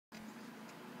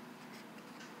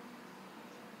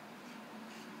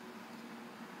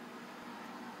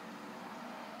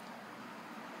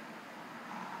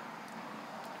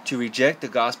To reject the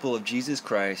gospel of Jesus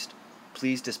Christ,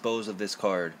 please dispose of this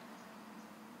card.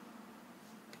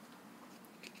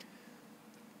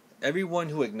 Everyone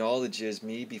who acknowledges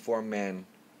me before men,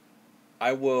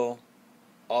 I will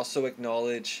also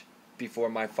acknowledge before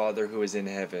my Father who is in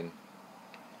heaven.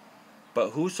 But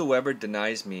whosoever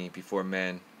denies me before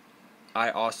men,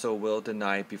 I also will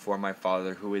deny before my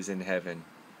Father who is in heaven.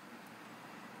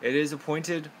 It is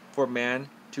appointed for man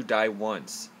to die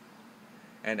once,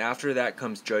 and after that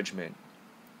comes judgment.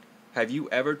 Have you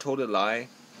ever told a lie,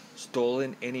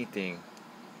 stolen anything,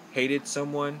 hated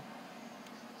someone?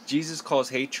 Jesus calls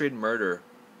hatred murder.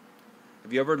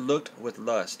 Have you ever looked with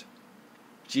lust?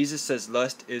 Jesus says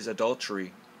lust is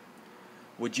adultery.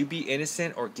 Would you be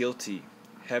innocent or guilty,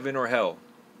 heaven or hell?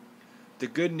 The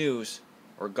good news,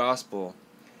 or gospel,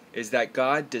 is that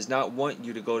God does not want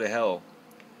you to go to hell.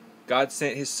 God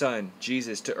sent His Son,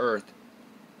 Jesus, to earth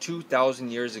 2,000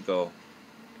 years ago.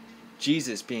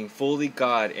 Jesus, being fully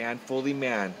God and fully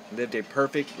man, lived a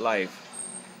perfect life.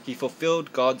 He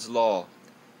fulfilled God's law.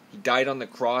 He died on the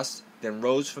cross, then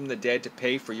rose from the dead to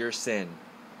pay for your sin.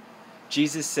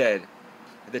 Jesus said,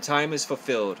 "The time is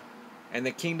fulfilled, and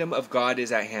the kingdom of God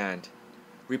is at hand.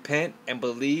 Repent and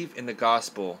believe in the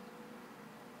gospel."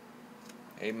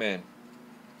 Amen.